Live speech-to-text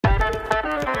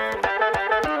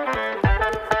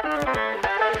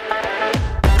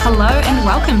Hello and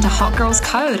welcome to Hot Girls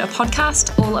Code, a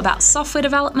podcast all about software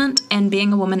development and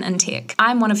being a woman in tech.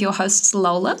 I'm one of your hosts,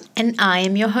 Lola. And I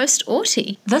am your host,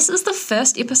 Auti. This is the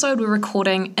first episode we're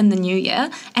recording in the new year,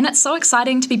 and it's so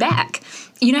exciting to be back.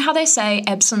 You know how they say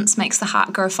absence makes the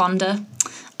heart grow fonder?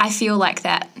 I feel like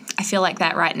that.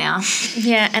 Right now.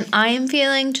 Yeah, and I am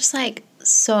feeling just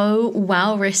so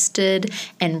well rested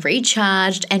and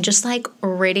recharged and just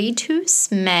ready to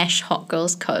smash Hot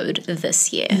Girls Code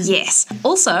this year. Yes.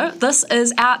 Also, this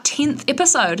is our 10th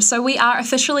episode, so we are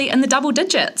officially in the double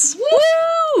digits.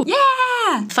 Woo!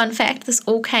 Yeah! Fun fact, this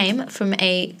all came from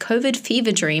a COVID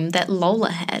fever dream that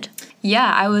Lola had.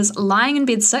 Yeah, I was lying in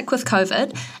bed sick with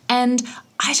COVID, and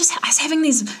I was having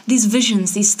these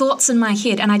visions, these thoughts in my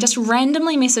head, and I just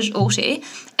randomly messaged Auti,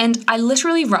 and I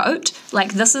literally wrote,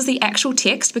 this is the actual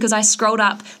text because I scrolled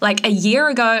up a year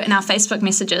ago in our Facebook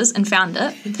messages and found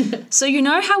it. So you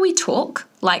know how we talk,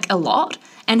 a lot,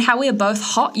 and how we are both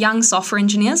hot young software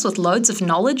engineers with loads of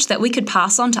knowledge that we could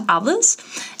pass on to others?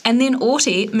 And then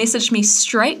Auti messaged me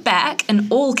straight back in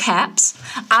all caps,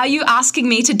 "Are you asking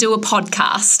me to do a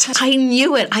podcast?" I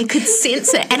knew it. I could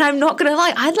sense it. And I'm not going to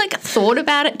lie, I'd thought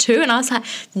about it too, and I was like,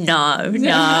 no.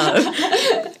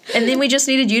 And then we just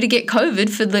needed you to get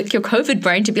COVID for your COVID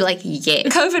brain to be yeah.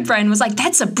 COVID brain was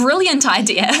that's a brilliant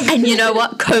idea. And you know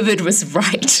what? COVID was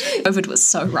right. COVID was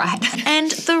so right.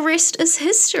 And the rest is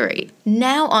history.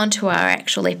 Now on to our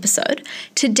actual episode.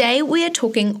 Today we are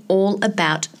talking all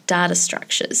about data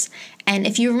structures. And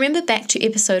if you remember back to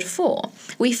episode 4,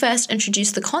 we first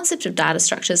introduced the concept of data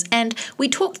structures and we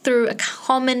talked through a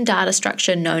common data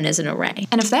structure known as an array.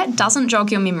 And if that doesn't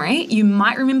jog your memory, you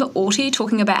might remember Auti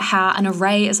talking about how an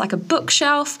array is like a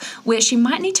bookshelf where she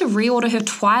might need to reorder her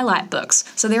Twilight books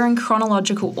so they're in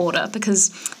chronological order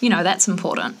because, that's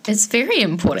important. It's very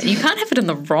important. You can't have it in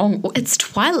the wrong order. It's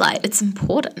Twilight. It's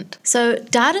important. So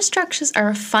data structures are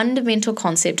a fundamental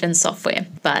concept in software,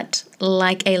 but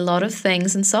like a lot of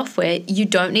things in software, you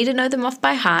don't need to know them off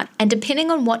by heart, and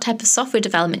depending on what type of software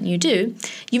development you do,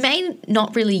 you may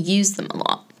not really use them a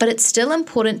lot. But it's still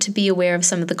important to be aware of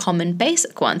some of the common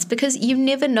basic ones because you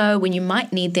never know when you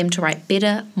might need them to write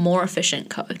better, more efficient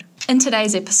code. In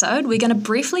today's episode, we're going to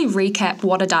briefly recap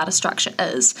what a data structure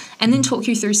is and then talk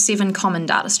you through 7 common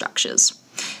data structures.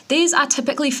 These are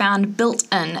typically found built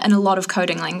in a lot of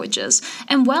coding languages,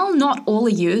 and while not all are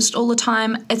used all the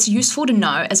time, it's useful to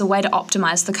know as a way to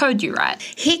optimize the code you write.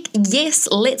 Heck yes,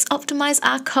 let's optimize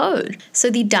our code. So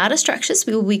the data structures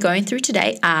we will be going through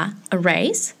today are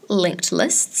arrays, linked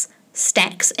lists,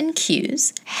 stacks and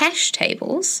queues, hash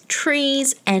tables,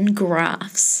 trees, and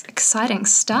graphs. Exciting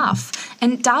stuff.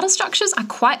 And data structures are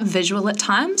quite visual at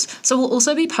times, so we'll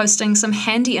also be posting some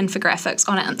handy infographics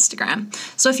on our Instagram.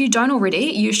 So if you don't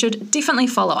already, you should definitely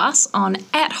follow us on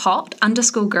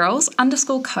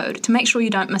 @hot_girls_code to make sure you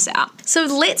don't miss out. So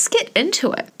let's get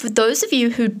into it. For those of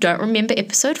you who don't remember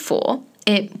episode 4,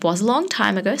 it was a long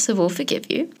time ago, so we'll forgive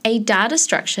you. A data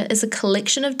structure is a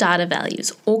collection of data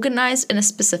values organized in a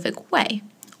specific way,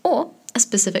 or a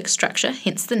specific structure,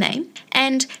 hence the name,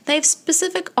 and they have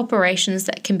specific operations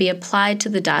that can be applied to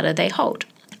the data they hold.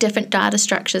 Different data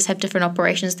structures have different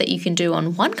operations that you can do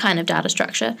on one kind of data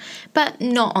structure, but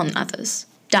not on others.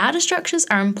 Data structures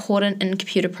are important in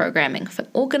computer programming for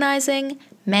organizing,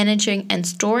 managing, and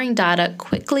storing data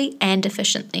quickly and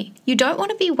efficiently. You don't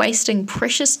want to be wasting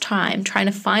precious time trying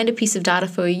to find a piece of data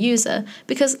for a user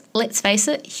because, let's face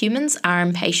it, humans are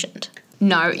impatient.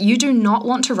 No, you do not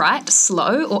want to write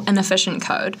slow or inefficient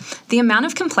code. The amount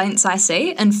of complaints I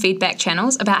see in feedback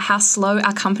channels about how slow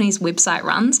our company's website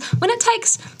runs when it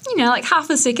takes, half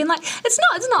a second,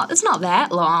 it's not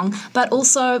that long, but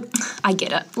also I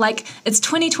get it. It's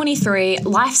 2023,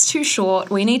 life's too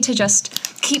short. We need to just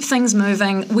keep things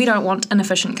moving. We don't want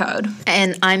inefficient code.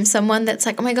 And I'm someone that's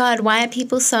oh my God, why are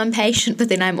people so impatient? But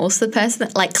then I'm also the person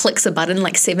that clicks a button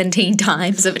 17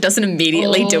 times if it doesn't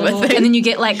immediately do a thing. And then you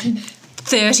get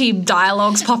 30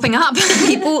 dialogues popping up.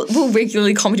 People will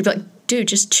regularly comment and be dude,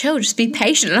 just chill, just be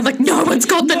patient. And I'm no one's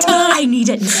got the time. I need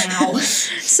it now.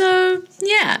 So,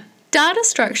 yeah. Data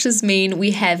structures mean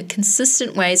we have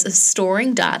consistent ways of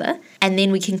storing data, and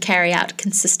then we can carry out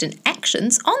consistent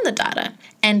actions on the data.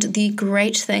 And the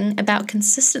great thing about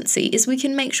consistency is we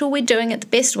can make sure we're doing it the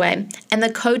best way, and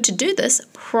the code to do this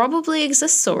probably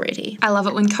exists already. I love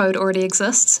it when code already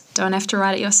exists. Don't have to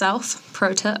write it yourself.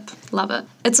 Pro tip. Love it.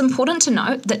 It's important to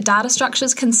note that data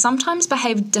structures can sometimes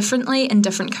behave differently in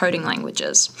different coding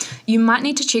languages. You might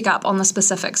need to check up on the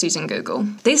specifics using Google.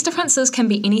 These differences can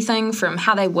be anything from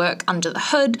how they work under the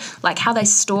hood, like how they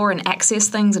store and access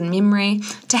things in memory,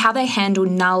 to how they handle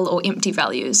null or empty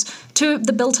values, to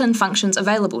the built-in functions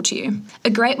available to you.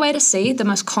 A great way to see the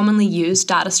most commonly used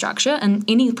data structure in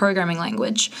any programming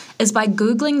language is by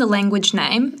Googling the language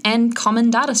name and common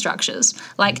data structures,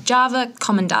 like Java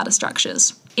common data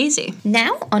structures. Easy.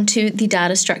 Now onto the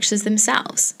data structures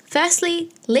themselves.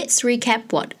 Firstly, let's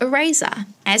recap what arrays are.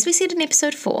 As we said in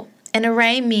episode 4, an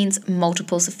array means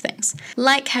multiples of things,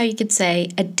 like how you could say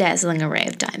a dazzling array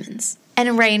of diamonds. An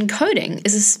array in coding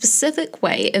is a specific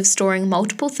way of storing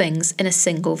multiple things in a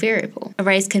single variable.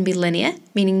 Arrays can be linear,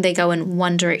 meaning they go in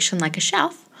one direction like a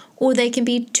shelf, or they can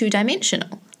be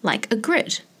two-dimensional, like a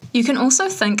grid. You can also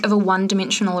think of a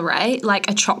one-dimensional array like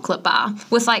a chocolate bar,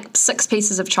 with like 6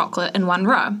 pieces of chocolate in one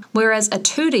row, whereas a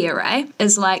 2D array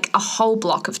is like a whole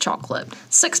block of chocolate,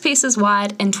 6 pieces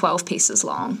wide and 12 pieces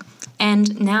long.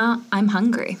 And now I'm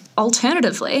hungry.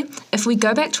 Alternatively, if we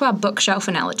go back to our bookshelf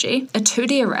analogy, a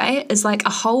 2D array is like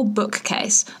a whole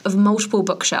bookcase of multiple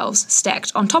bookshelves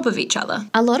stacked on top of each other.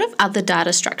 A lot of other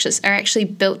data structures are actually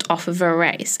built off of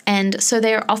arrays, and so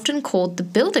they are often called the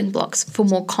building blocks for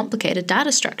more complicated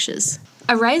data structures.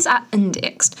 Arrays are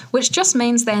indexed, which just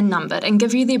means they're numbered and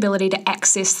give you the ability to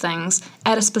access things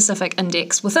at a specific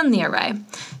index within the array.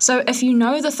 So if you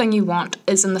know the thing you want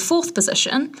is in the 4th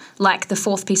position, like the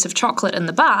 4th piece of chocolate in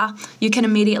the bar, you can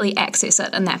immediately access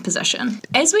it in that position.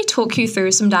 As we talk you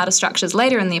through some data structures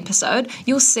later in the episode,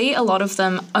 you'll see a lot of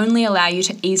them only allow you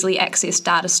to easily access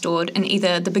data stored in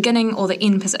either the beginning or the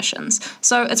end positions.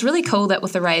 So it's really cool that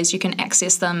with arrays you can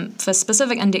access them for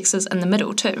specific indexes in the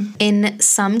middle too. In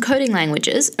some coding languages,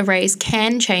 arrays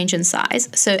can change in size,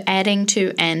 so adding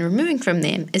to and removing from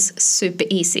them is super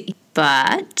easy.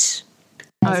 But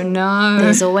oh no,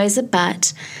 there's always a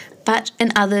but. But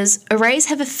in others, arrays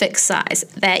have a fixed size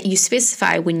that you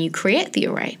specify when you create the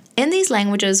array. In these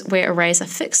languages where arrays are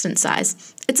fixed in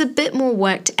size, it's a bit more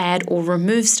work to add or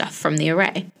remove stuff from the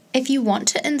array. If you want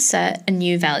to insert a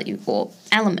new value or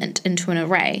element into an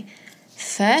array,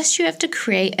 first you have to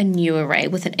create a new array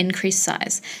with an increased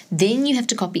size. Then you have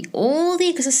to copy all the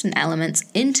existing elements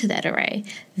into that array.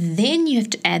 Then you have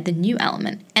to add the new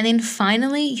element. And then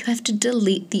finally you have to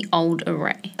delete the old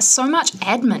array. So much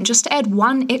admin just to add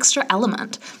one extra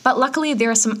element. But luckily there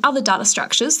are some other data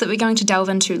structures that we're going to delve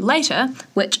into later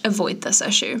which avoid this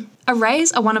issue.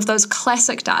 Arrays are one of those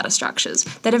classic data structures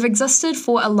that have existed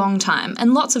for a long time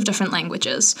in lots of different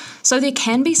languages, so there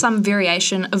can be some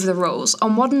variation of the rules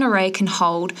on what an array can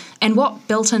hold and what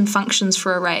built-in functions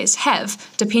for arrays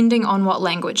have, depending on what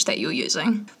language that you're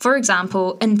using. For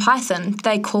example, in Python,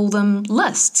 they call them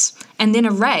lists, and then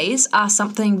arrays are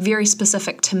something very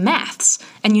specific to maths,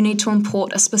 and you need to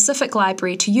import a specific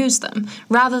library to use them,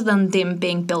 rather than them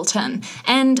being built in.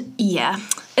 And yeah,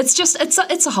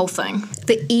 it's a whole thing.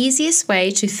 The easiest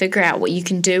way to figure out what you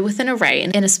can do with an array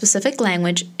in a specific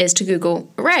language is to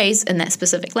Google arrays in that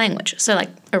specific language. So like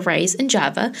arrays in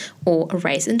Java or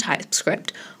arrays in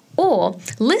TypeScript or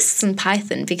lists in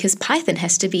Python, because Python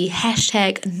has to be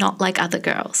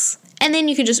 #NotLikeOtherGirls. And then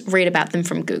you can just read about them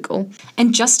from Google.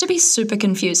 And just to be super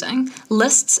confusing,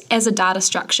 lists as a data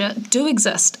structure do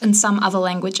exist in some other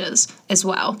languages as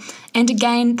well. And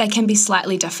again, they can be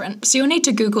slightly different. So you'll need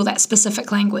to Google that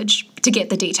specific language to get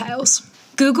the details.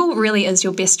 Google really is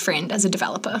your best friend as a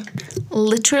developer.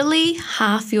 Literally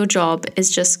half your job is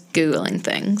just Googling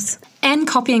things. And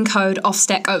copying code off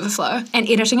Stack Overflow and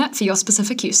editing it for your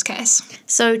specific use case.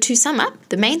 So to sum up,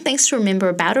 the main things to remember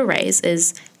about arrays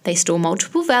is they store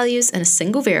multiple values in a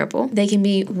single variable. They can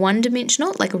be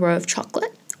one-dimensional, like a row of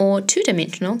chocolate, or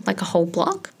two-dimensional, like a whole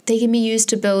block. They can be used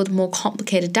to build more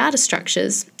complicated data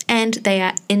structures, and they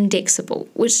are indexable,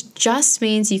 which just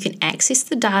means you can access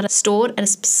the data stored at a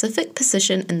specific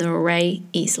position in the array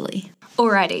easily.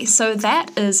 Alrighty, so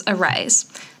that is arrays.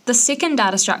 The second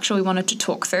data structure we wanted to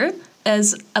talk through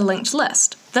is a linked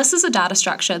list. This is a data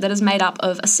structure that is made up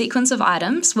of a sequence of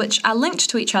items which are linked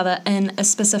to each other in a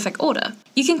specific order.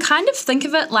 You can kind of think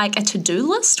of it like a to-do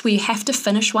list where you have to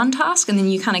finish one task and then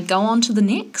you kind of go on to the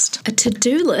next. A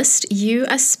to-do list? You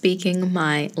are speaking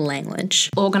my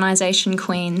language. Organisation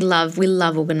queen. We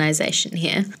love organisation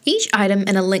here. Each item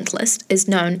in a linked list is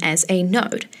known as a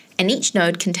node, and each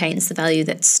node contains the value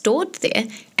that's stored there,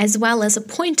 as well as a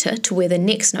pointer to where the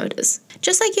next node is.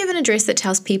 Just like you have an address that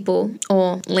tells people,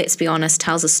 or let's be honest,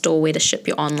 tells a store where to ship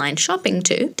your online shopping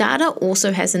to, data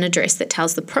also has an address that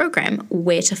tells the program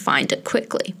where to find it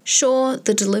quickly. Sure,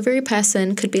 the delivery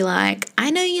person could be like, I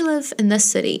know you live in this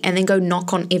city, and then go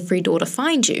knock on every door to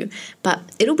find you, but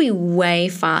it'll be way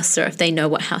faster if they know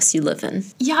what house you live in.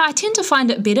 Yeah, I tend to find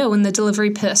it better when the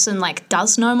delivery person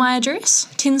does know my address.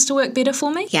 Tends to work better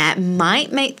for me. Yeah, it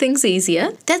might make things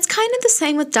easier. That's kind of the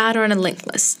same with data in a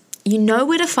linked list. You know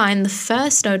where to find the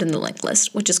first node in the linked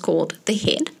list, which is called the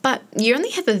head, but you only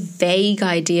have a vague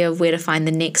idea of where to find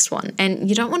the next one, and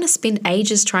you don't want to spend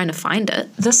ages trying to find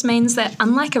it. This means that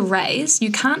unlike arrays,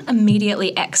 you can't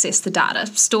immediately access the data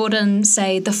stored in,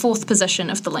 say, the 4th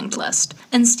position of the linked list.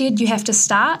 Instead, you have to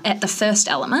start at the first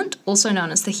element, also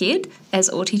known as the head, as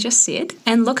Auti just said,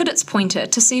 and look at its pointer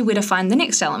to see where to find the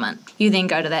next element. You then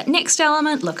go to that next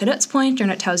element, look at its pointer,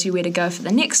 and it tells you where to go for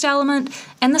the next element,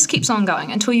 and this keeps on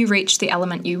going until you reach the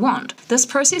element you want. This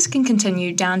process can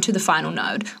continue down to the final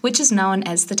node, which is known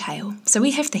as the tail. So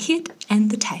we have the head and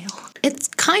the tail. It's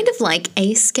kind of like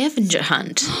a scavenger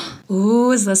hunt.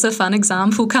 Ooh, is this a fun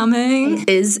example coming? It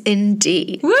is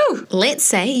indeed. Woo! Let's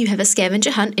say you have a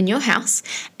scavenger hunt in your house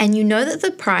and you know that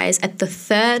the prize at the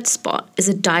 3rd spot is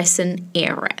a Dyson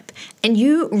Airwrap, and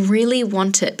you really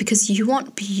want it because you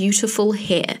want beautiful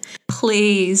hair.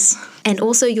 Please. And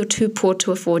also you're too poor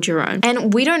to afford your own.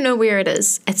 And we don't know where it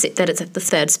is, except that it's at the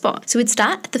 3rd spot. So we'd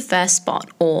start at the first spot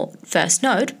or first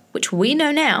node, which we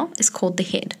know now is called the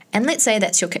head. And let's say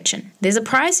that's your kitchen. There's a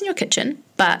prize in your kitchen,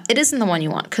 but it isn't the one you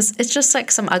want because it's just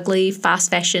like some ugly fast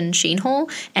fashion Shein haul,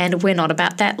 and we're not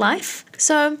about that life.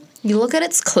 So you look at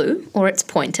its clue or its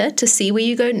pointer to see where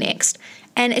you go next,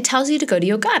 and it tells you to go to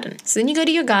your garden. So then you go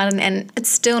to your garden and it's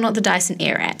still not the Dyson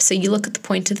Airwrap. So you look at the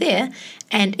pointer there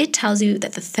and it tells you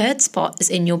that the 3rd spot is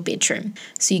in your bedroom.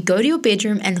 So you go to your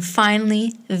bedroom and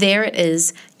finally there it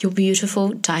is, your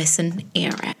beautiful Dyson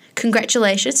Airwrap.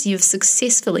 Congratulations, you've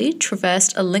successfully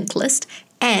traversed a linked list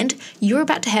and you're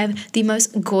about to have the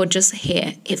most gorgeous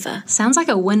hair ever. Sounds like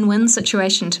a win-win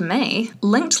situation to me.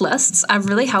 Linked lists are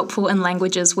really helpful in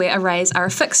languages where arrays are a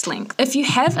fixed length. If you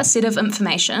have a set of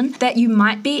information that you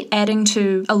might be adding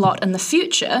to a lot in the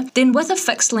future, then with a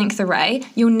fixed length array,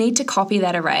 you'll need to copy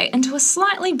that array into a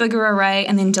slightly bigger array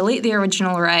and then delete the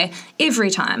original array every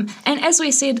time. And as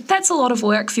we said, that's a lot of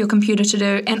work for your computer to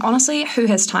do, and honestly, who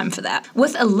has time for that?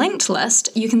 With a linked list,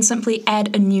 you can simply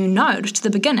add a new node to the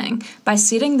beginning by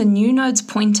setting the new node's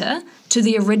pointer to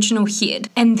the original head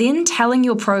and then telling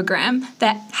your program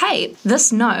that, hey,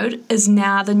 this node is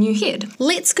now the new head.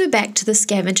 Let's go back to the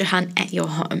scavenger hunt at your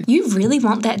home. You really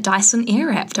want that Dyson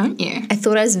Airwrap, don't you? I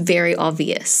thought I was very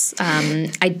obvious.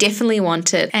 I definitely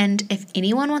want it. And if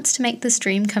anyone wants to make this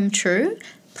dream come true,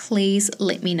 please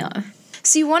let me know.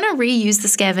 So you want to reuse the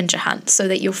scavenger hunt so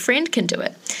that your friend can do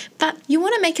it, but you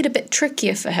want to make it a bit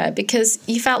trickier for her because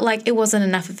you felt like it wasn't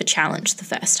enough of a challenge the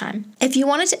first time. If you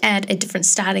wanted to add a different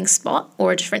starting spot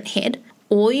or a different head,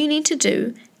 all you need to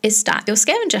do is start your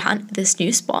scavenger hunt at this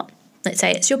new spot. Let's say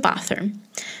it's your bathroom.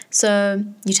 So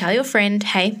you tell your friend,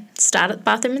 hey, start at the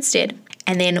bathroom instead.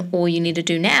 And then all you need to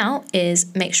do now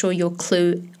is make sure your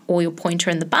clue or your pointer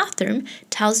in the bathroom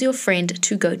tells your friend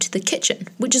to go to the kitchen,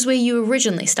 which is where you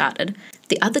originally started.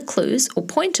 The other clues or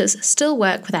pointers still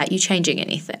work without you changing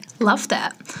anything. Love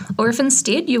that. Or if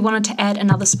instead you wanted to add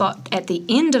another spot at the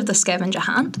end of the scavenger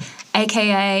hunt,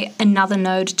 aka another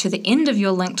node to the end of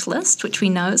your linked list, which we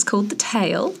know is called the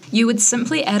tail, you would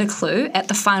simply add a clue at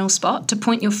the final spot to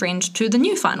point your friend to the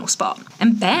new final spot.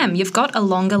 And bam, you've got a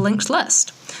longer linked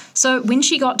list. So when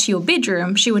she got to your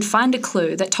bedroom, she would find a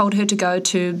clue that told her to go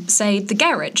to, say, the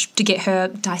garage to get her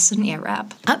Dyson Airwrap.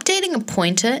 Updating a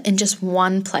pointer in just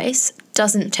one place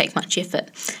doesn't take much effort,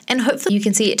 and hopefully you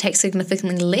can see it takes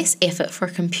significantly less effort for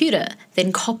a computer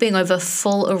than copying over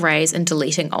full arrays and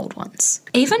deleting old ones.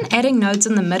 Even adding nodes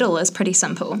in the middle is pretty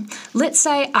simple. Let's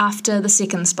say after the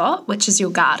second spot, which is your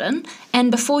garden,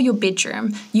 and before your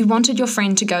bedroom, you wanted your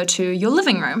friend to go to your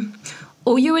living room.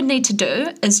 All you would need to do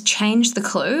is change the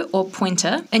clue or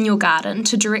pointer in your garden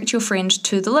to direct your friend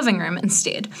to the living room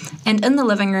instead. And in the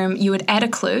living room, you would add a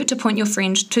clue to point your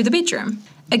friend to the bedroom.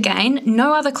 Again,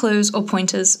 no other clues or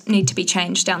pointers need to be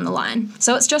changed down the line.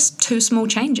 So it's just 2 small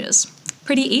changes.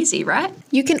 Pretty easy, right?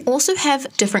 You can also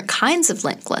have different kinds of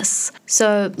linked lists.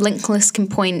 So linked lists can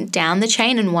point down the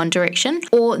chain in one direction,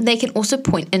 or they can also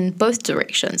point in both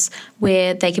directions,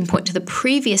 where they can point to the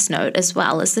previous node as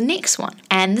well as the next one.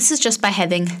 And this is just by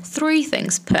having 3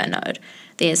 things per node.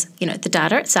 There's, the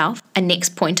data itself, a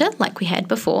next pointer like we had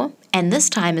before, and this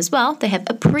time as well, they have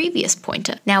a previous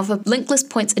pointer. Now, if a linked list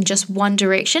points in just one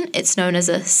direction, it's known as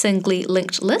a singly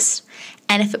linked list.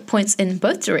 And if it points in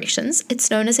both directions, it's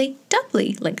known as a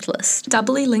doubly linked list.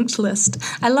 Doubly linked list.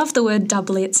 I love the word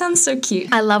doubly. It sounds so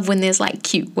cute. I love when there's like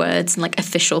cute words and like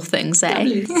official things, eh?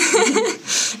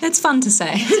 It's fun to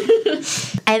say.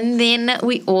 And then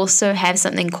we also have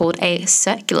something called a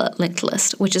circular linked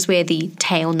list, which is where the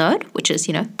tail node, which is,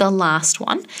 the last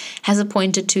one, has a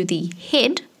pointer to the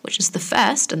head, which is the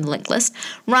first in the linked list,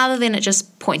 rather than it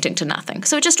just pointing to nothing.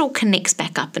 So it just all connects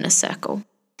back up in a circle.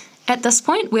 At this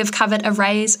point, we've covered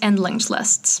arrays and linked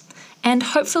lists. And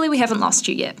hopefully we haven't lost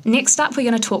you yet. Next up, we're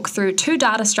going to talk through two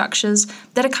data structures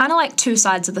that are kind of like two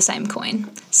sides of the same coin,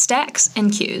 stacks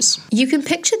and queues. You can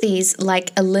picture these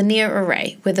like a linear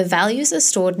array where the values are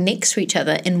stored next to each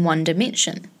other in one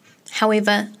dimension.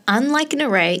 However, unlike an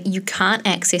array, you can't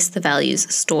access the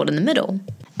values stored in the middle.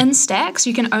 In stacks,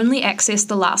 you can only access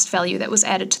the last value that was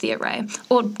added to the array,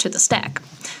 or to the stack.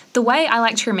 The way I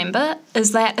like to remember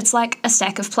is that it's like a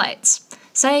stack of plates.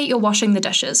 Say you're washing the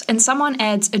dishes and someone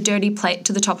adds a dirty plate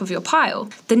to the top of your pile.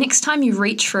 The next time you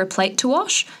reach for a plate to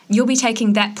wash, you'll be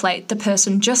taking that plate the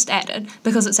person just added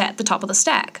because it's at the top of the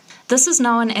stack. This is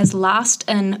known as last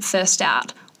in, first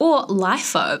out, or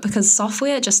LIFO because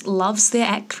software just loves their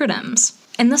acronyms.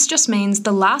 And this just means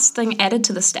the last thing added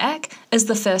to the stack is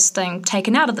the first thing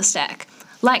taken out of the stack,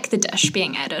 like the dish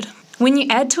being added. When you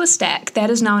add to a stack, that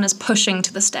is known as pushing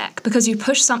to the stack because you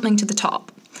push something to the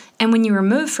top. And when you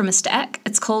remove from a stack,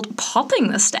 it's called popping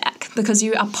the stack because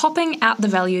you are popping out the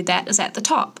value that is at the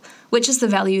top, which is the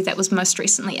value that was most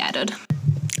recently added.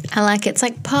 I like it's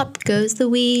like pop goes the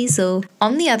weasel.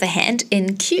 On the other hand,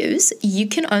 in queues, you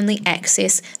can only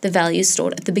access the values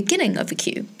stored at the beginning of a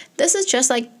queue. This is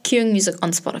just like queuing music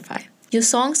on Spotify. Your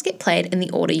songs get played in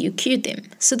the order you queued them.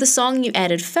 So the song you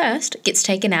added first gets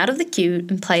taken out of the queue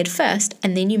and played first,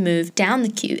 and then you move down the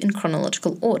queue in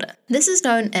chronological order. This is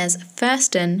known as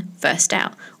first in, first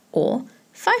out, or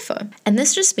FIFO. And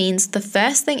this just means the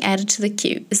first thing added to the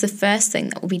queue is the first thing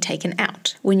that will be taken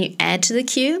out. When you add to the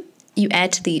queue, you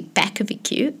add to the back of a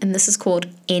queue, and this is called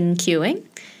enqueuing.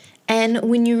 And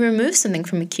when you remove something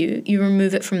from a queue, you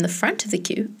remove it from the front of the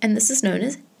queue, and this is known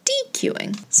as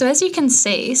dequeuing. So as you can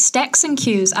see, stacks and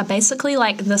queues are basically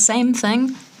like the same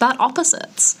thing, but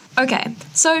opposites. Okay,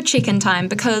 so check-in time,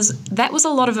 because that was a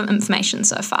lot of information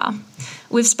so far.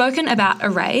 We've spoken about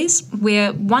arrays,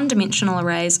 where one-dimensional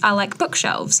arrays are like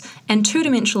bookshelves, and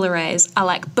two-dimensional arrays are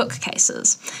like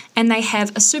bookcases, and they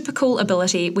have a super cool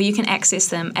ability where you can access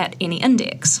them at any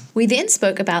index. We then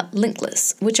spoke about linked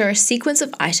lists, which are a sequence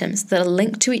of items that are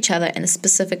linked to each other in a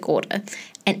specific order,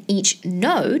 and each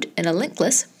node in a linked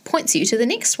list points you to the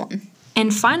next one.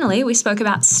 And finally, we spoke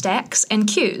about stacks and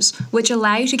queues, which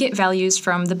allow you to get values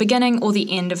from the beginning or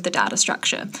the end of the data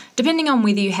structure, depending on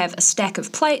whether you have a stack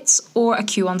of plates or a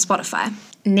queue on Spotify.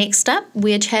 Next up,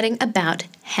 we're chatting about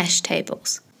hash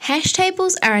tables. Hash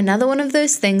tables are another one of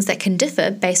those things that can differ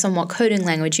based on what coding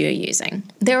language you're using.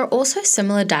 There are also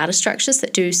similar data structures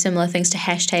that do similar things to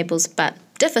hash tables, but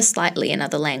differ slightly in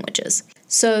other languages.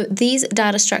 So these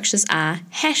data structures are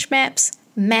hash maps,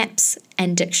 maps,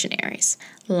 and dictionaries.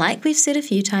 Like we've said a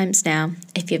few times now,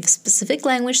 if you have a specific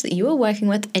language that you are working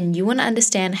with and you want to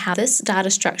understand how this data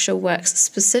structure works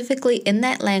specifically in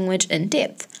that language in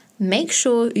depth, make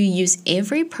sure you use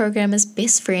every programmer's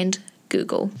best friend,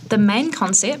 Google. The main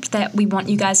concept that we want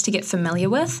you guys to get familiar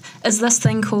with is this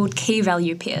thing called key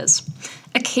value pairs.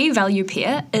 A key value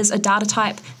pair is a data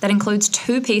type that includes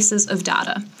two pieces of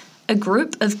data, a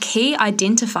group of key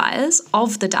identifiers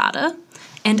of the data,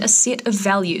 and a set of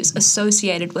values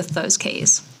associated with those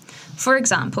keys. For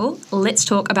example, let's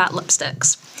talk about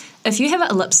lipsticks. If you have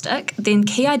a lipstick, then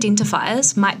key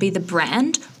identifiers might be the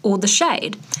brand or the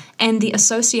shade, and the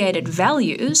associated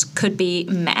values could be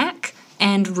MAC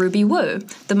and Ruby Woo,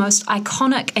 the most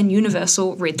iconic and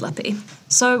universal red lippy.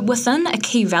 So within a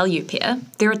key value pair,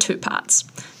 there are two parts.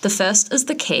 The first is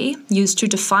the key, used to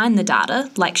define the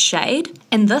data, like shade,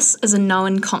 and this is a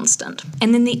known constant.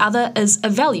 And then the other is a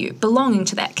value belonging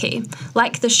to that key,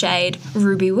 like the shade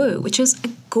Ruby Woo, which is a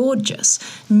gorgeous,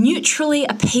 neutrally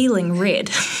appealing red.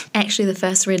 Actually, the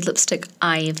first red lipstick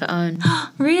I ever owned.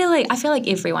 Really? I feel like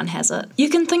everyone has it. You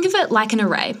can think of it like an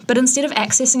array, but instead of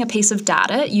accessing a piece of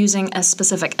data using a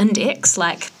specific index,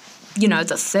 like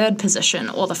the third position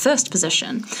or the first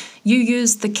position, you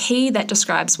use the key that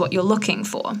describes what you're looking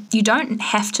for. You don't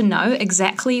have to know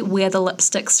exactly where the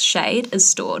lipstick's shade is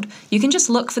stored. You can just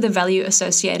look for the value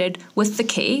associated with the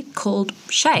key called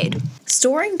shade.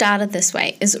 Storing data this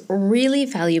way is really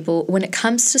valuable when it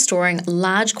comes to storing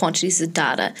large quantities of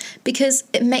data because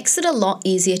it makes it a lot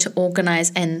easier to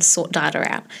organize and sort data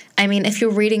out. I mean, if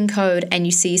you're reading code and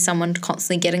you see someone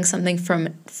constantly getting something from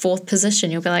fourth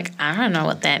position, you'll be like, I don't know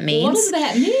what that means. What does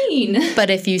that mean? But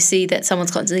if you see that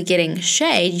someone's constantly getting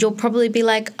shade, you'll probably be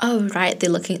like, oh, right,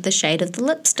 they're looking at the shade of the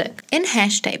lipstick. In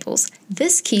hash tables,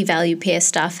 this key value pair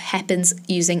stuff happens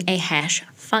using a hash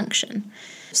function.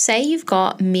 Say you've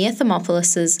got Mia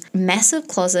Thermopoulos's massive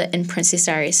closet in Princess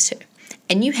Diaries 2,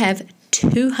 and you have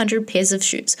 200 pairs of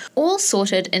shoes, all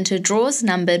sorted into drawers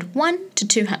numbered 1 to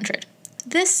 200.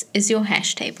 This is your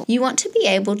hash table. You want to be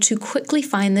able to quickly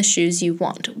find the shoes you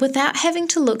want without having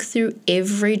to look through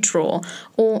every drawer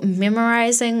or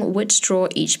memorizing which drawer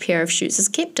each pair of shoes is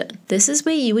kept in. This is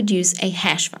where you would use a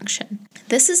hash function.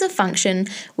 This is a function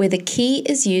where the key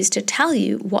is used to tell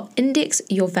you what index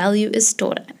your value is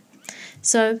stored at.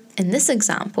 So in this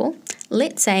example,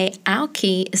 let's say our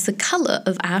key is the color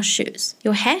of our shoes.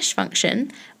 Your hash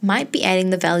function might be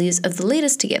adding the values of the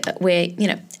letters together where,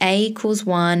 A equals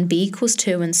 1, B equals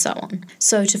 2, and so on.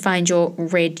 So to find your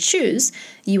red shoes,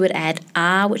 you would add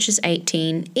R, which is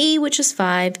 18, E, which is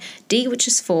 5, D, which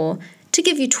is 4, to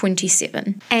give you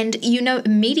 27. And you know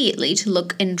immediately to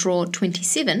look in drawer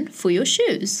 27 for your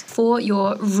shoes. For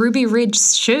your ruby red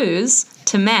shoes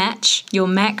to match your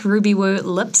MAC Ruby Woo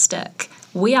lipstick.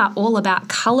 We are all about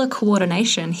colour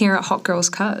coordination here at Hot Girls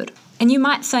Code. And you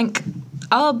might think,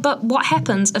 oh, but what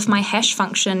happens if my hash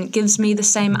function gives me the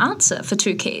same answer for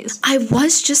two keys? I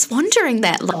was just wondering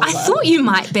that, Lola. I thought you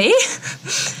might be.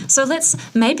 So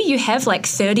maybe you have like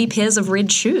 30 pairs of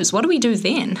red shoes. What do we do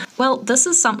then? Well, this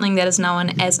is something that is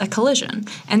known as a collision,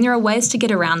 and there are ways to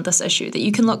get around this issue that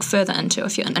you can look further into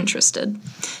if you're interested.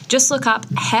 Just look up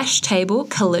hash table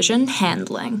collision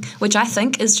handling, which I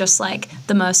think is just like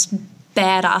the most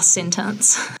badass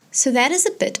sentence. So that is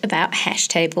a bit about hash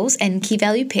tables and key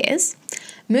value pairs.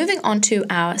 Moving on to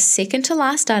our second to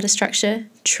last data structure,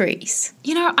 trees.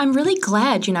 I'm really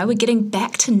glad, we're getting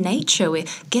back to nature. We're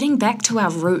getting back to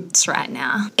our roots right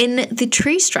now. In the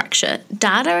tree structure,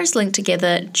 data is linked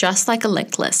together just like a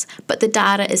linked list, but the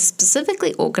data is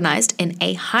specifically organized in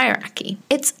a hierarchy.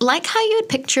 It's like how you would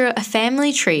picture a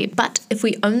family tree, but if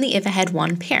we only ever had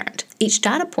one parent. Each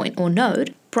data point or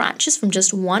node branches from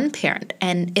just one parent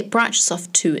and it branches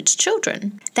off to its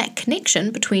children. That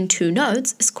connection between two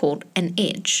nodes is called an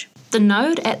edge. The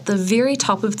node at the very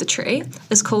top of the tree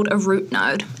is called a root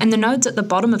node, and the nodes at the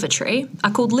bottom of a tree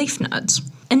are called leaf nodes.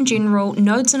 In general,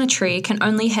 nodes in a tree can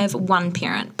only have one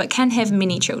parent, but can have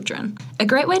many children. A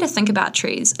great way to think about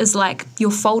trees is like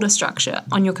your folder structure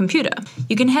on your computer.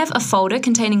 You can have a folder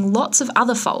containing lots of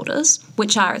other folders,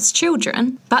 which are its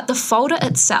children, but the folder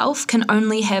itself can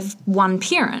only have one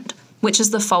parent, which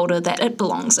is the folder that it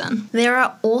belongs in. There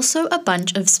are also a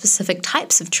bunch of specific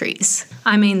types of trees.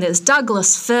 There's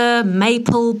Douglas fir,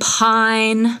 maple,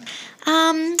 pine.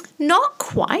 Not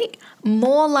quite.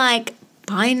 More like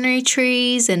binary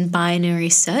trees and binary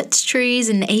search trees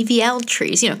and AVL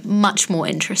trees, much more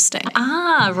interesting.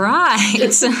 Ah, right.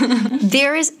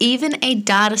 There is even a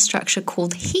data structure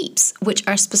called heaps, which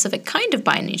are a specific kind of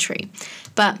binary tree.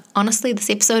 But honestly, this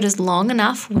episode is long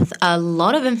enough with a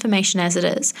lot of information as it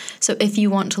is. So if you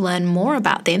want to learn more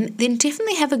about them, then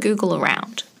definitely have a Google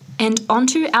around. And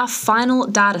onto our final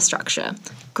data structure,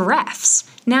 graphs.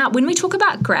 Now, when we talk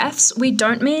about graphs, we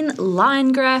don't mean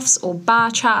line graphs or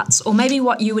bar charts or maybe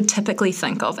what you would typically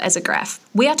think of as a graph.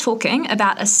 We are talking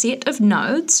about a set of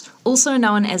nodes, also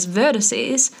known as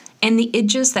vertices, and the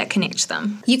edges that connect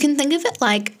them. You can think of it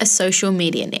like a social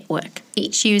media network.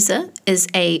 Each user is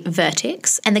a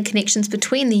vertex, and the connections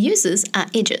between the users are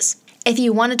edges. If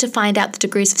you wanted to find out the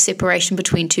degrees of separation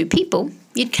between two people,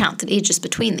 you'd count the edges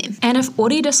between them. And if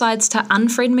Audie decides to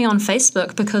unfriend me on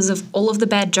Facebook because of all of the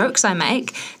bad jokes I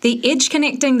make, the edge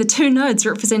connecting the two nodes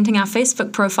representing our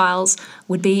Facebook profiles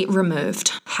would be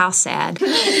removed. How sad.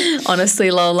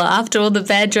 Honestly, Lola, after all the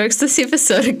bad jokes this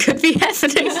episode, it could be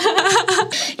happening.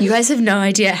 You guys have no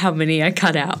idea how many I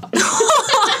cut out.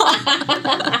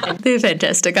 They're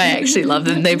fantastic. I actually love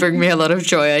them. They bring me a lot of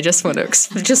joy. I just want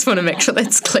to make sure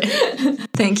that's clear.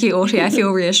 Thank you, Audie. I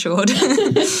feel reassured.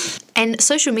 And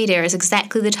social media is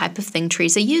exactly the type of thing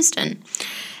trees are used in.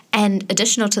 And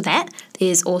additional to that,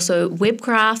 there's also web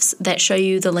graphs that show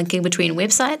you the linking between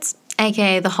websites,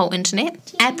 aka the whole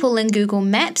internet. Apple and Google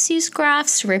Maps use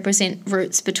graphs to represent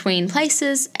routes between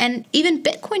places, and even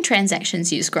Bitcoin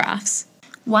transactions use graphs.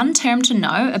 One term to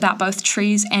know about both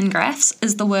trees and graphs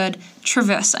is the word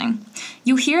traversing.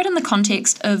 You'll hear it in the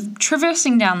context of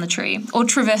traversing down the tree or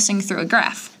traversing through a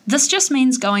graph. This just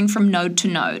means going from node to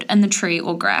node in the tree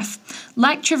or graph.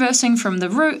 Like traversing from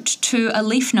the root to a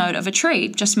leaf node of a tree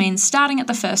just means starting at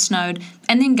the first node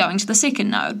and then going to the second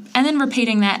node, and then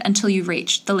repeating that until you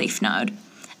reach the leaf node.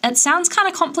 It sounds kind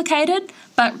of complicated,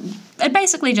 but it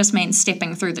basically just means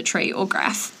stepping through the tree or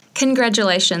graph.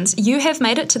 Congratulations, you have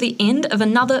made it to the end of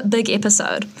another big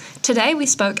episode. Today we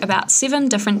spoke about 7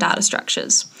 different data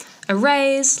structures: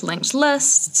 arrays, linked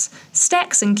lists,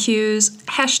 stacks and queues,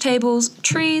 hash tables,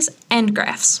 trees, and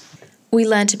graphs. We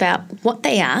learnt about what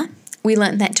they are, we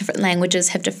learnt that different languages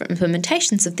have different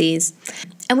implementations of these,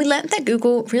 and we learnt that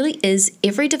Google really is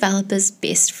every developer's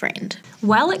best friend.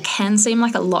 While it can seem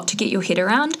like a lot to get your head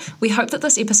around, we hope that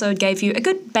this episode gave you a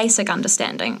good basic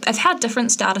understanding of how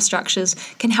different data structures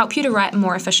can help you to write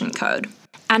more efficient code.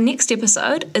 Our next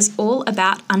episode is all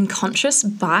about unconscious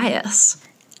bias.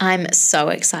 I'm so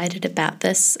excited about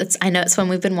this. I know it's one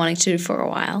we've been wanting to do for a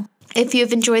while. If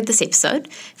you've enjoyed this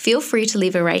episode, feel free to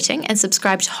leave a rating and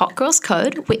subscribe to Hot Girls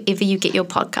Code wherever you get your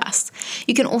podcasts.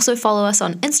 You can also follow us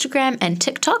on Instagram and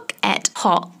TikTok at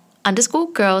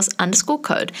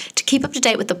hot_girls_code to keep up to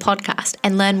date with the podcast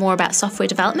and learn more about software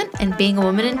development and being a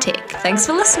woman in tech. Thanks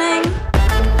for listening.